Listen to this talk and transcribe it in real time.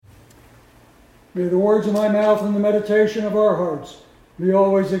May the words of my mouth and the meditation of our hearts be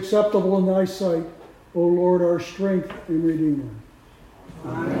always acceptable in thy sight, O Lord, our strength and Redeemer.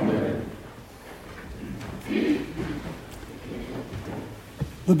 Amen.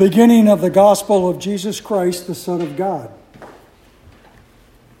 The beginning of the gospel of Jesus Christ, the Son of God.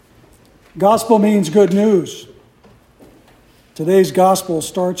 Gospel means good news. Today's gospel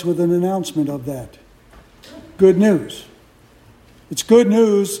starts with an announcement of that. Good news. It's good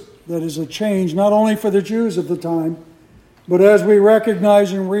news that is a change not only for the Jews of the time, but as we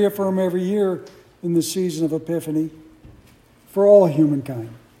recognize and reaffirm every year in the season of Epiphany, for all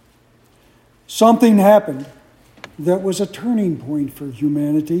humankind. Something happened that was a turning point for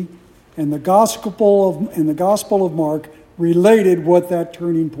humanity, and the Gospel of Mark related what that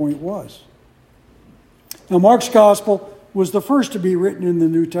turning point was. Now, Mark's Gospel was the first to be written in the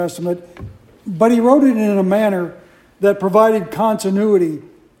New Testament, but he wrote it in a manner that provided continuity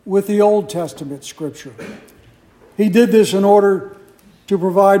with the Old Testament Scripture. He did this in order to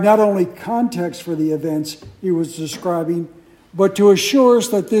provide not only context for the events he was describing, but to assure us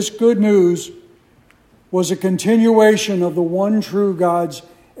that this good news was a continuation of the one true God's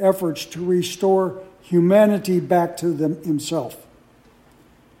efforts to restore humanity back to himself.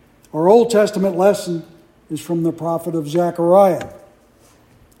 Our Old Testament lesson is from the prophet of Zechariah.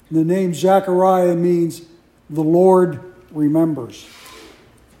 The name Zechariah means the Lord remembers.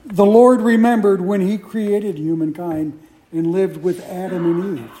 The Lord remembered when he created humankind and lived with Adam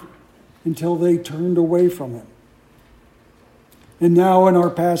and Eve until they turned away from him. And now in our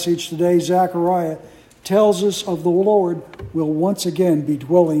passage today, Zechariah tells us of the Lord will once again be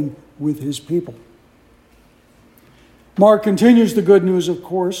dwelling with his people. Mark continues the good news, of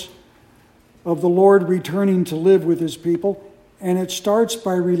course, of the Lord returning to live with his people, and it starts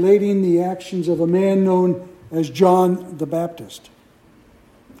by relating the actions of a man known as John the Baptist.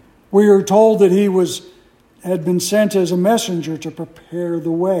 We are told that he had been sent as a messenger to prepare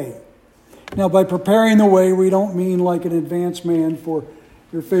the way. Now, by preparing the way, we don't mean like an advance man for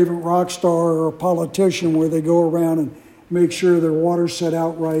your favorite rock star or a politician where they go around and make sure their water's set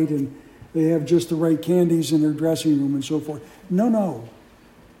out right and they have just the right candies in their dressing room and so forth. No.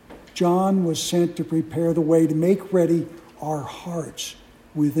 John was sent to prepare the way, to make ready our hearts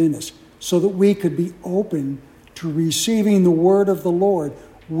within us so that we could be open to receiving the word of the Lord,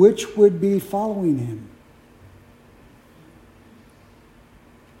 which would be following him.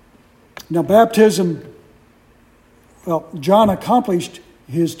 Now, baptism, John accomplished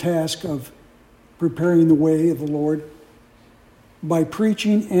his task of preparing the way of the Lord by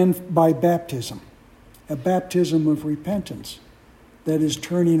preaching and by baptism, a baptism of repentance that is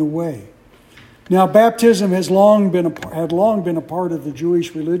turning away. Now, baptism had long been a part of the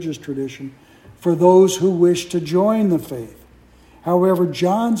Jewish religious tradition for those who wished to join the faith. However,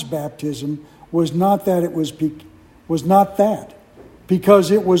 John's baptism was not that.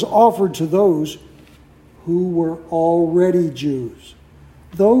 Because it was offered to those who were already Jews,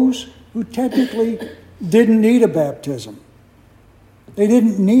 those who technically didn't need a baptism. They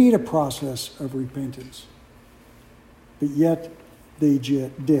didn't need a process of repentance, but yet they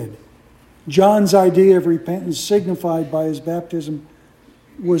did. John's idea of repentance, signified by his baptism,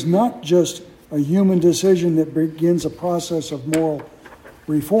 was not just a human decision that begins a process of moral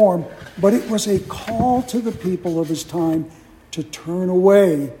reform, but it was a call to the people of his time to turn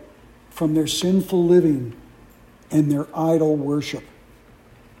away from their sinful living and their idol worship.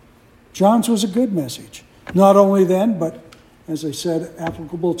 John's was a good message, not only then, but, as I said,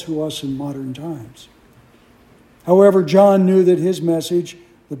 applicable to us in modern times. However, John knew that his message,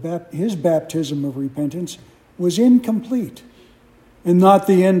 his baptism of repentance, was incomplete and not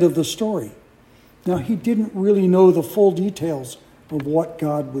the end of the story. Now, he didn't really know the full details of what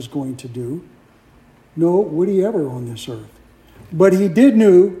God was going to do, nor would he ever on this earth. But he did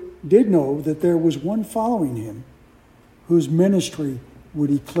know that there was one following him whose ministry would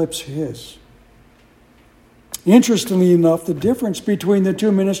eclipse his. Interestingly enough, the difference between the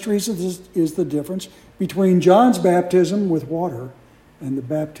two ministries is the difference between John's baptism with water and the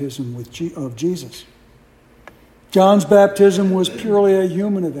baptism of Jesus. John's baptism was purely a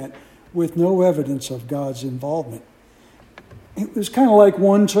human event with no evidence of God's involvement. It was kind of like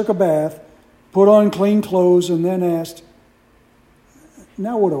one took a bath, put on clean clothes, and then asked,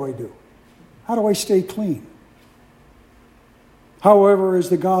 now what do I do? How do I stay clean? However, as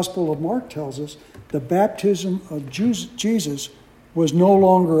the Gospel of Mark tells us, the baptism of Jesus was no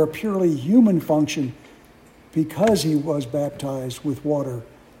longer a purely human function because he was baptized with water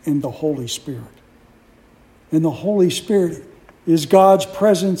and the Holy Spirit. And the Holy Spirit is God's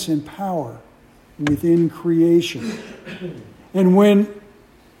presence and power within creation. And when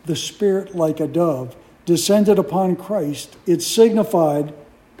the Spirit like a dove descended upon Christ, it signified,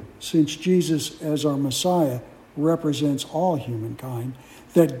 since Jesus as our Messiah represents all humankind,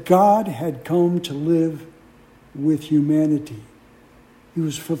 that God had come to live with humanity. He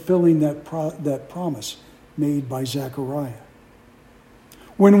was fulfilling that promise made by Zechariah.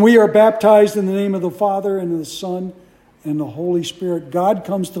 When we are baptized in the name of the Father and of the Son and the Holy Spirit, God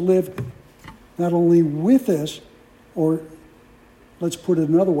comes to live not only with us, or let's put it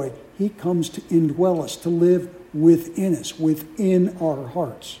another way, He comes to indwell us, to live within us, within our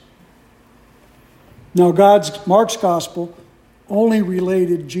hearts. Now, Mark's gospel only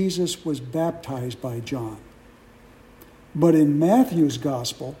related Jesus was baptized by John. But in Matthew's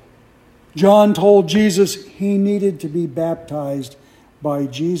gospel, John told Jesus he needed to be baptized by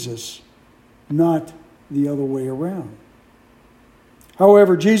Jesus, not the other way around.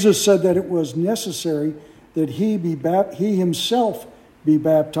 However, Jesus said that it was necessary that he himself be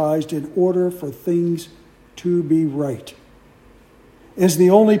baptized in order for things to be right. As the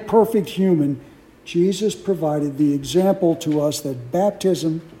only perfect human, Jesus provided the example to us that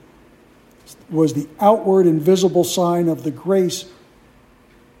baptism was the outward and visible sign of the grace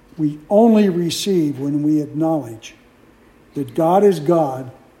we only receive when we acknowledge that God is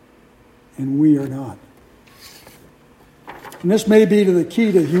God and we are not. And this may be the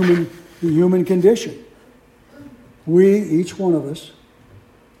key to the human condition. We, each one of us,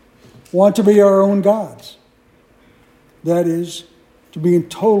 want to be our own gods. That is, to be in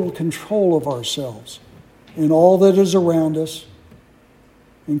total control of ourselves and all that is around us,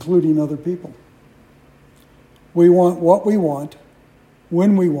 including other people. We want what we want,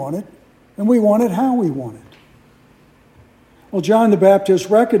 when we want it, and we want it how we want it. Well, John the Baptist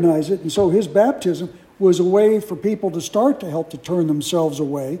recognized it, and so his baptism was a way for people to start to help to turn themselves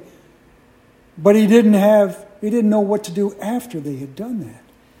away. But he didn't know what to do after they had done that.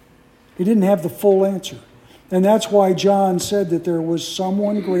 He didn't have the full answer. And that's why John said that there was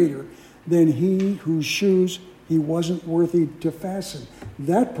someone greater than he whose shoes he wasn't worthy to fasten.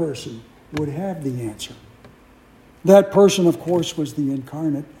 That person would have the answer. That person, of course, was the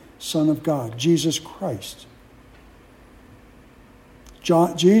incarnate Son of God, Jesus Christ.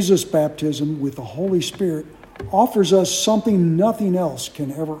 Jesus' baptism with the Holy Spirit offers us something nothing else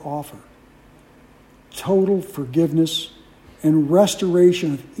can ever offer. Total forgiveness and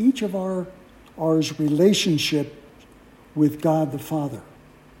restoration of each of our relationship with God the Father.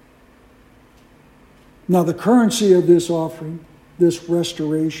 Now, the currency of this offering, this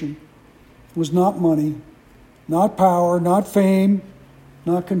restoration, was not money, not power, not fame,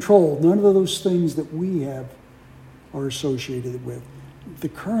 not control. None of those things that we have are associated with. The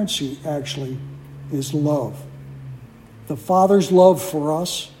currency actually is love. The Father's love for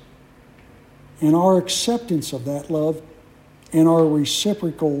us and our acceptance of that love and our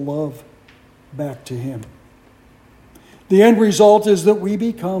reciprocal love back to Him. The end result is that we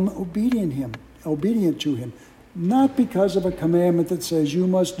become obedient to Him, not because of a commandment that says you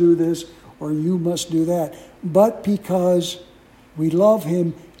must do this or you must do that, but because we love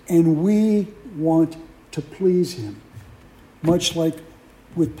Him and we want to please Him, much like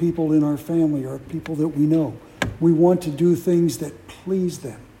with people in our family or people that we know. We want to do things that please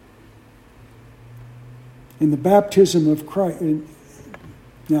them. In the baptism of Christ,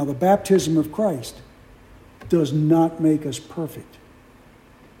 now the baptism of Christ does not make us perfect.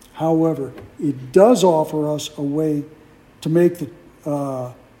 However, it does offer us a way to make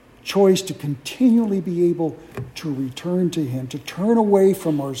the choice to continually be able to return to Him, to turn away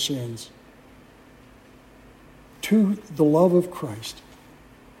from our sins to the love of Christ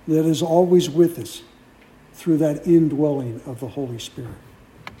that is always with us through that indwelling of the Holy Spirit.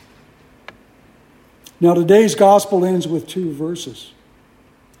 Now, today's gospel ends with 2 verses.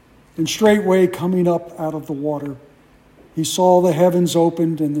 And straightway coming up out of the water, he saw the heavens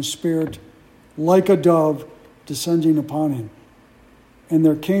opened and the Spirit, like a dove, descending upon him. And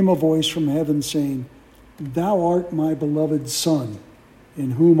there came a voice from heaven saying, "Thou art my beloved Son,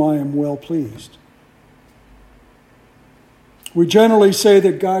 in whom I am well pleased." We generally say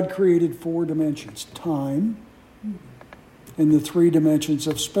that God created 4 dimensions: time, and the 3 dimensions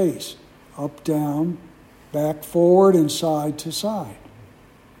of space: up, down, back, forward, and side to side.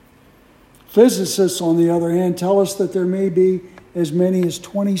 Physicists, on the other hand, tell us that there may be as many as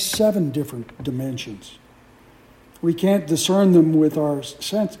 27 different dimensions. We can't discern them with our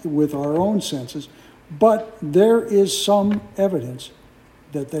own senses, but there is some evidence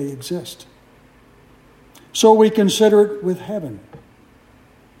that they exist. So we consider it with heaven,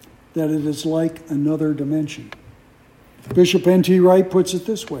 that it is like another dimension. Bishop N.T. Wright puts it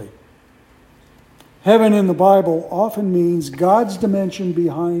this way: Heaven in the Bible often means God's dimension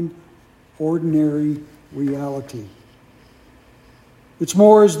behind ordinary reality. It's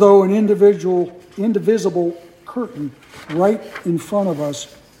more as though an indivisible curtain right in front of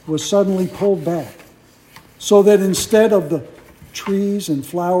us was suddenly pulled back, so that instead of the trees and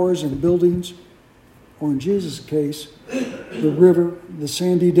flowers and buildings, or in Jesus' case, the river, the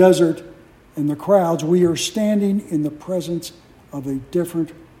sandy desert, and the crowds, we are standing in the presence of a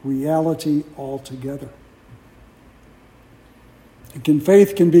different reality altogether.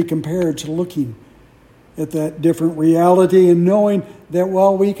 Faith can be compared to looking at that different reality and knowing that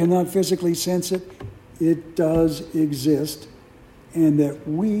while we cannot physically sense it, it does exist, and that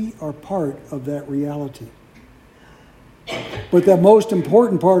we are part of that reality. But the most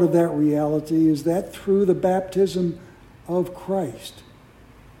important part of that reality is that through the baptism of Christ,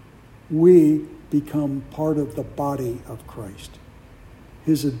 we become part of the body of Christ,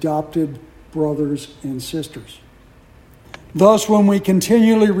 his adopted brothers and sisters. Thus, when we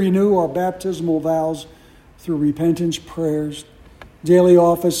continually renew our baptismal vows through repentance, prayers, daily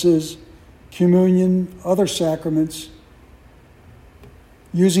offices, communion, other sacraments,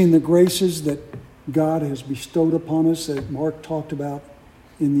 using the graces that God has bestowed upon us that Mark talked about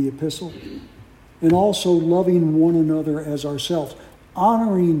in the epistle, and also loving one another as ourselves,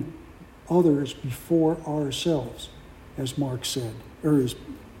 honoring others before ourselves, as Mark said, or as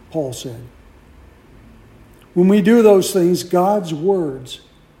Paul said. When we do those things, God's words,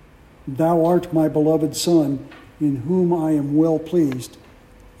 "Thou art my beloved Son, in whom I am well pleased,"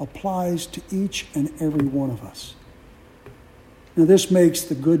 applies to each and every one of us. Now, this makes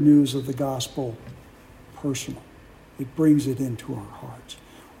the good news of the gospel personal. It brings it into our hearts.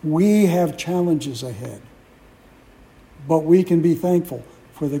 We have challenges ahead, but we can be thankful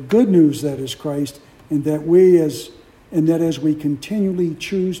for the good news that is Christ, and that as we continually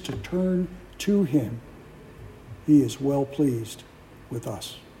choose to turn to him, he is well pleased with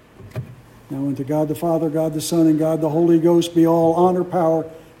us. Now unto God the Father, God the Son, and God the Holy Ghost be all honor, power,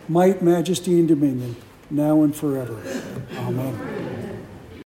 might, majesty, and dominion, now and forever. Amen.